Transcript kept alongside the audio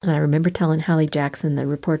And I remember telling Hallie Jackson, the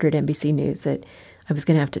reporter at NBC News, that I was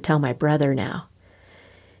going to have to tell my brother now.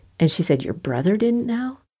 And she said, "Your brother didn't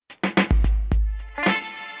know?"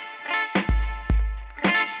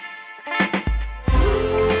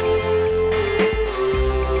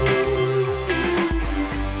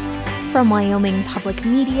 From Wyoming Public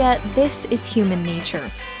Media, this is Human Nature.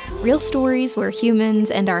 Real stories where humans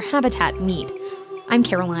and our habitat meet. I'm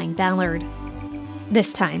Caroline Ballard.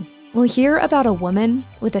 This time, we'll hear about a woman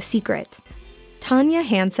with a secret. Tanya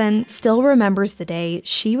Hansen still remembers the day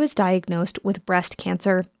she was diagnosed with breast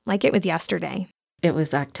cancer like it was yesterday. It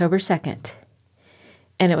was October 2nd,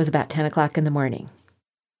 and it was about 10 o'clock in the morning.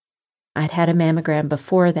 I'd had a mammogram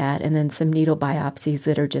before that and then some needle biopsies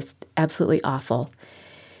that are just absolutely awful.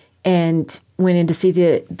 And went in to see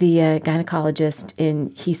the gynecologist,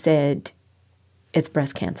 and he said, "It's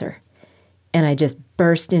breast cancer." And I just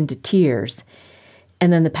burst into tears,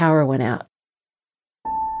 and then the power went out.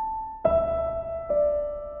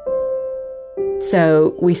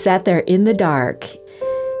 So we sat there in the dark,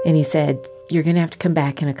 and he said, "You're going to have to come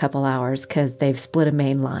back in a couple hours because they've split a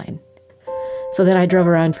main line." So then I drove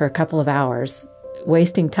around for a couple of hours,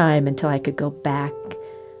 wasting time until I could go back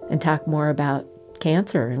and talk more about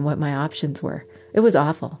cancer and what my options were. It was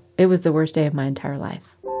awful. It was the worst day of my entire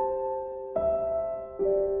life.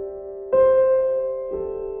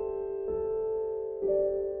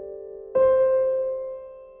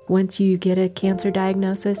 Once you get a cancer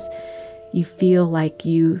diagnosis, you feel like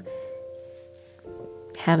you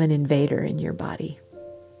have an invader in your body.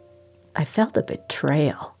 I felt a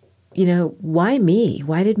betrayal. Why me?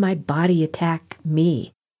 Why did my body attack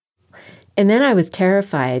me? And then I was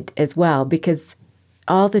terrified as well, because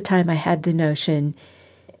all the time I had the notion,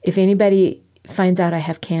 if anybody finds out I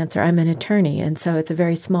have cancer, I'm an attorney, and so it's a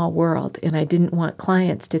very small world, and I didn't want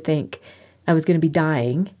clients to think I was going to be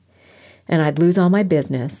dying, and I'd lose all my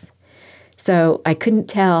business. So I couldn't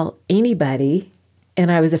tell anybody,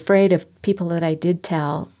 and I was afraid of people that I did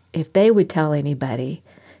tell, if they would tell anybody.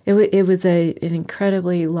 It was an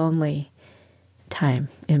incredibly lonely time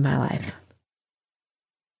in my life.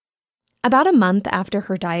 About a month after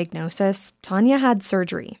her diagnosis, Tanya had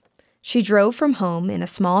surgery. She drove from home in a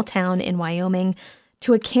small town in Wyoming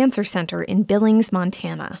to a cancer center in Billings,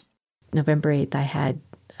 Montana. November 8th, I had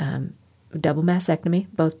a double mastectomy,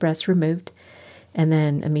 both breasts removed, and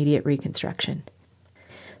then immediate reconstruction.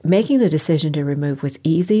 Making the decision to remove was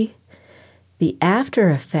easy. The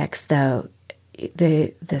after effects, though,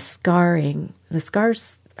 the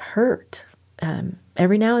scars hurt.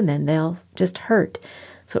 Every now and then they'll just hurt.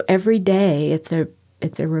 So every day it's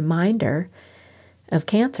a reminder of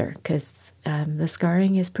cancer, because the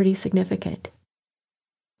scarring is pretty significant.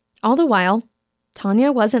 All the while,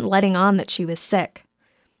 Tanya wasn't letting on that she was sick.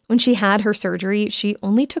 When she had her surgery, she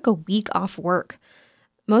only took a week off work.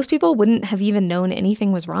 Most people wouldn't have even known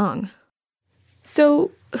anything was wrong.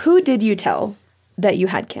 So who did you tell that you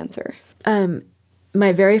had cancer?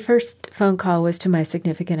 My very first phone call was to my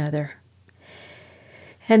significant other.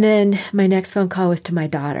 And then my next phone call was to my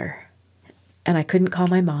daughter. And I couldn't call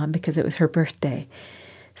my mom because it was her birthday.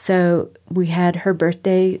 So we had her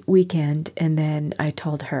birthday weekend, and then I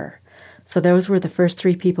told her. So those were the first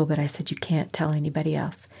three people, but I said, "You can't tell anybody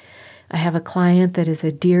else." I have a client that is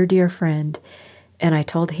a dear, dear friend, and I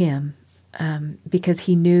told him because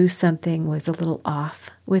he knew something was a little off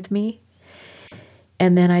with me.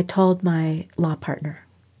 And then I told my law partner,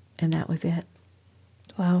 and that was it.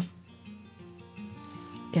 Wow.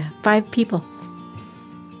 Yeah, 5 people.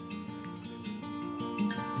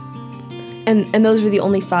 And those were the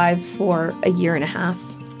only 5 for a year and a half?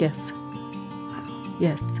 Yes. Wow.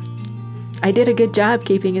 Yes. I did a good job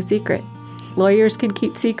keeping a secret. Lawyers can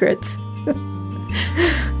keep secrets.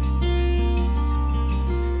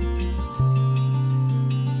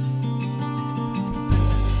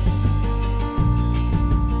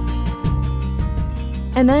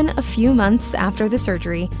 And then a few months after the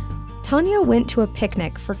surgery, Tanya went to a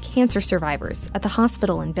picnic for cancer survivors at the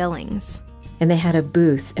hospital in Billings. And they had a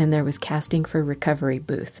booth, and there was Casting for Recovery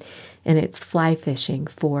booth, and it's fly fishing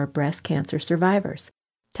for breast cancer survivors.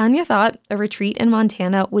 Tanya thought a retreat in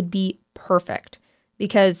Montana would be perfect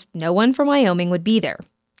because no one from Wyoming would be there,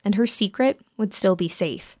 and her secret would still be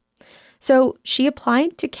safe. So she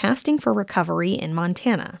applied to Casting for Recovery in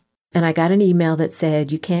Montana. And I got an email that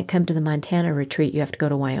said, "You can't come to the Montana retreat, you have to go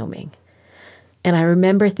to Wyoming." And I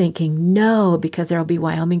remember thinking, no, because there'll be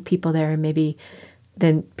Wyoming people there, and maybe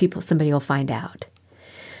then somebody will find out.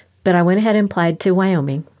 But I went ahead and applied to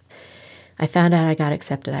Wyoming. I found out I got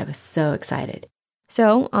accepted. I was so excited.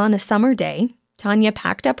 So on a summer day, Tanya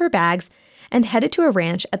packed up her bags and headed to a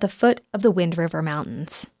ranch at the foot of the Wind River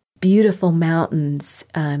Mountains. beautiful mountains,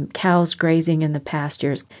 cows grazing in the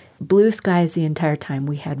pastures, blue skies the entire time.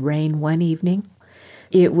 We had rain one evening.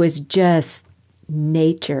 It was just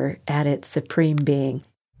nature at its supreme being.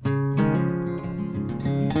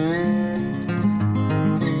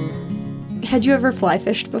 Had you ever fly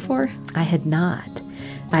fished before? I had not,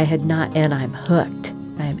 and I'm hooked.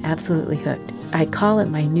 I'm absolutely hooked. I call it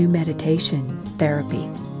my new meditation therapy.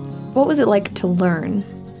 What was it like to learn?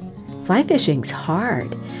 Fly fishing's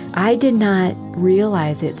hard. I did not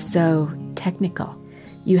realize it's so technical.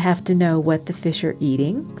 You have to know what the fish are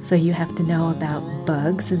eating, so you have to know about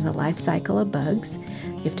bugs and the life cycle of bugs.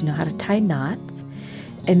 You have to know how to tie knots.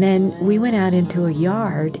 And then we went out into a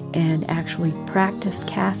yard and actually practiced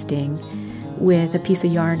casting with a piece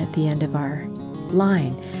of yarn at the end of our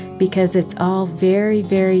line, because it's all very,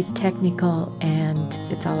 very technical and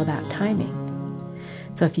it's all about timing.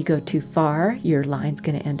 So if you go too far, your line's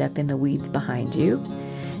going to end up in the weeds behind you.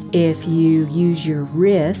 If you use your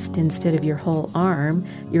wrist instead of your whole arm,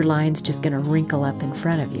 your line's just going to wrinkle up in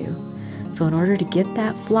front of you. So in order to get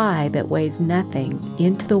that fly that weighs nothing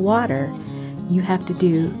into the water, you have to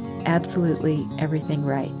do absolutely everything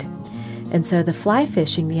right. And so the fly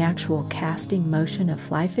fishing, the actual casting motion of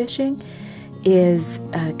fly fishing, is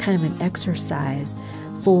kind of an exercise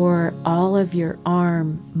for all of your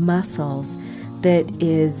arm muscles that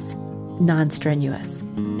is non-strenuous.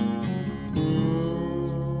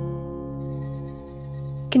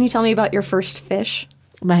 Can you tell me about your first fish?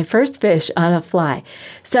 My first fish on a fly.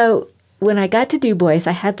 So when I got to Du Bois,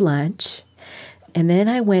 I had lunch, and then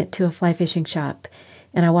I went to a fly fishing shop,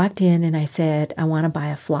 and I walked in and I said, I want to buy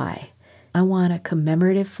a fly. I want a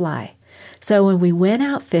commemorative fly. So when we went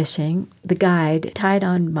out fishing, the guide tied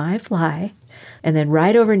on my fly, and then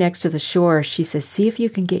right over next to the shore, she says, see if you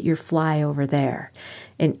can get your fly over there.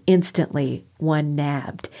 And instantly, one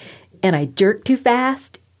nabbed. And I jerked too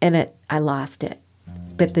fast, and I lost it.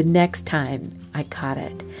 But the next time, I caught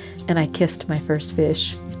it, and I kissed my first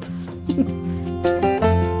fish.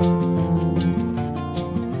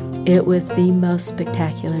 It was the most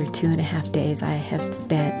spectacular 2.5 days I have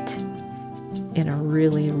spent in a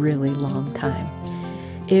really, really long time.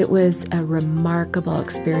 It was a remarkable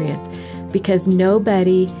experience because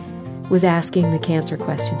nobody was asking the cancer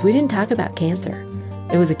questions. We didn't talk about cancer.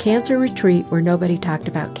 It was a cancer retreat where nobody talked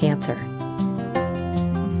about cancer.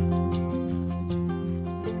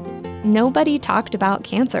 Nobody talked about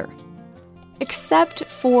cancer, except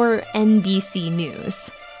for NBC News.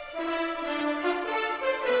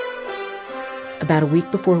 About a week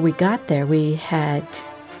before we got there, we had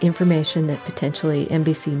information that potentially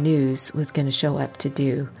NBC News was going to show up to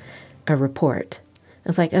do a report. I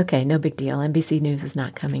was like, okay, no big deal. NBC News is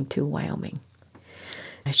not coming to Wyoming.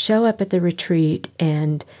 I show up at the retreat,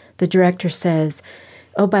 and the director says,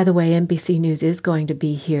 oh, by the way, NBC News is going to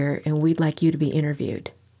be here, and we'd like you to be interviewed.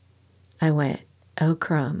 I went, oh,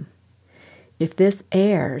 crumb. If this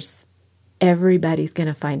airs, everybody's going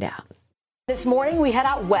to find out. This morning, we head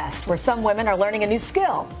out west, where some women are learning a new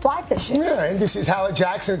skill, fly fishing. Yeah, NBC's Hallie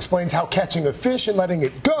Jackson explains how catching a fish and letting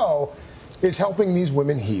it go is helping these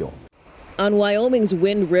women heal. On Wyoming's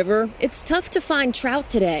Wind River, it's tough to find trout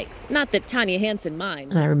today. Not that Tanya Hansen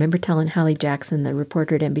minds. And I remember telling Hallie Jackson, the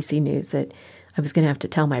reporter at NBC News, that I was going to have to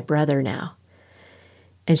tell my brother now.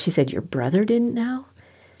 And she said, your brother didn't know?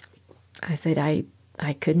 I said, I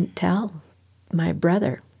couldn't tell my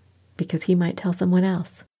brother because he might tell someone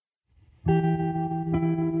else.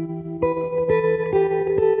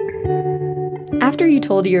 After you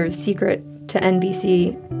told your secret to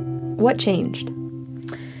NBC, what changed?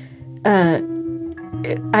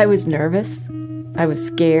 I was nervous. I was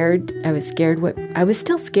scared. I was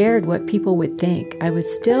still scared what people would think. I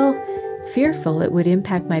was still fearful it would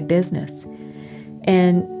impact my business.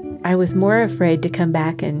 And I was more afraid to come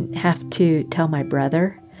back and have to tell my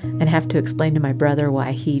brother and have to explain to my brother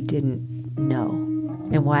why he didn't know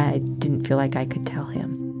and why I didn't feel like I could tell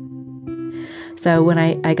him. So when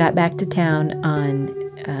I got back to town on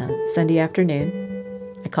Sunday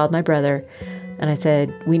afternoon, I called my brother and I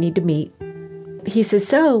said, we need to meet. He says,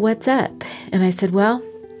 so what's up? And I said, well,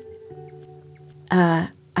 I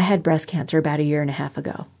had breast cancer about 1.5 years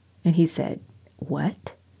ago. And he said,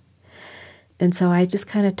 what? And so I just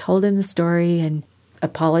kind of told him the story and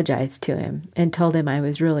apologized to him and told him I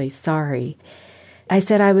was really sorry. I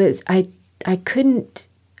said I couldn't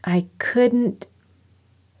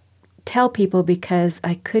tell people because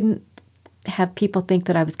I couldn't have people think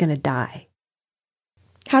that I was going to die.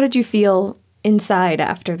 How did you feel inside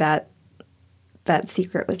after that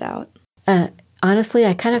secret was out? Honestly,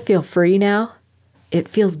 I kind of feel free now. It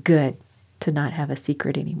feels good to not have a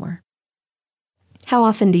secret anymore. How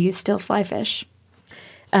often do you still fly fish?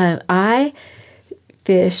 I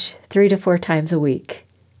fish 3 to 4 times a week.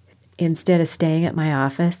 Instead of staying at my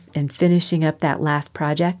office and finishing up that last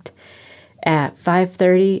project, at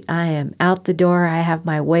 5:30, I am out the door. I have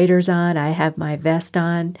my waders on, I have my vest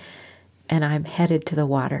on, and I'm headed to the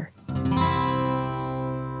water.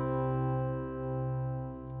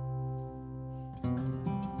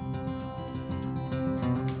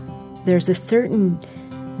 There's a certain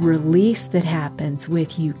release that happens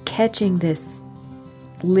with you catching this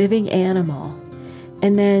living animal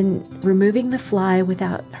and then removing the fly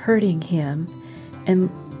without hurting him and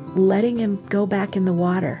letting him go back in the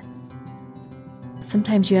water.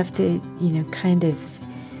 Sometimes you have to, kind of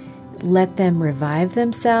let them revive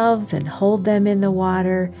themselves and hold them in the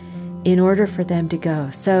water in order for them to go.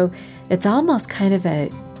 So it's almost kind of a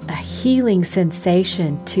healing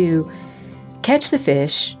sensation to catch the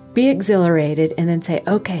fish, be exhilarated, and then say,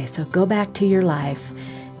 okay, so go back to your life.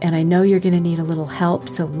 And I know you're going to need a little help,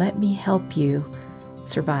 so let me help you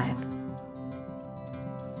survive.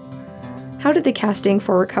 How did the Casting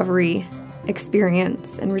for Recovery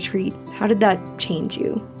experience and retreat, how did that change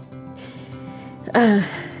you?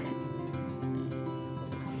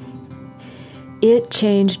 It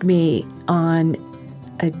changed me on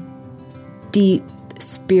a deep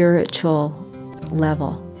spiritual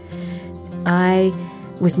level. I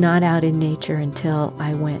was not out in nature until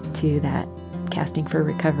I went to that Casting for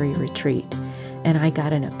Recovery retreat, and I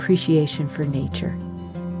got an appreciation for nature.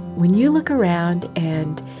 When you look around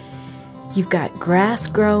and you've got grass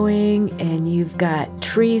growing and you've got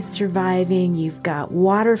trees surviving, you've got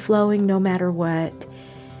water flowing no matter what,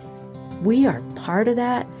 we are part of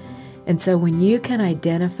that. And so when you can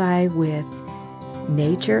identify with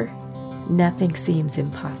nature, nothing seems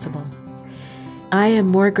impossible. I am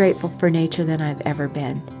more grateful for nature than I've ever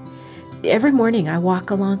been. Every morning I walk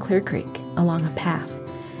along Clear Creek, along a path.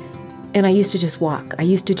 And I used to just walk. I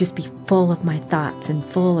used to just be full of my thoughts and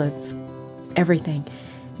full of everything.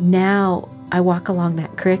 Now I walk along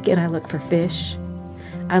that creek and I look for fish.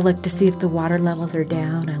 I look to see if the water levels are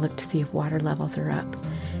down. I look to see if water levels are up.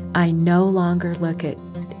 I no longer look at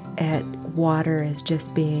water as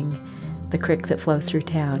just being the creek that flows through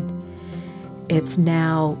town. It's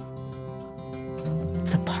a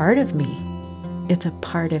part of me. It's a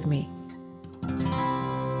part of me.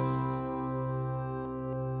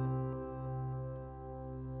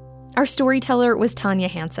 Our storyteller was Tanya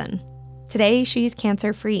Hansen. Today, she's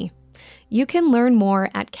cancer-free. You can learn more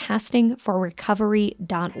at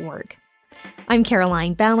castingforrecovery.org. I'm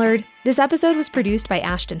Caroline Ballard. This episode was produced by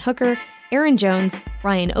Ashton Hooker, Aaron Jones,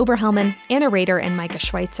 Ryan Oberhelman, Anna Rader, and Micah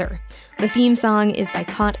Schweitzer. The theme song is by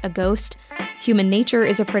Caught a Ghost. Human Nature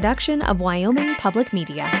is a production of Wyoming Public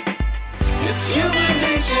Media. It's human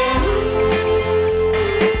nature.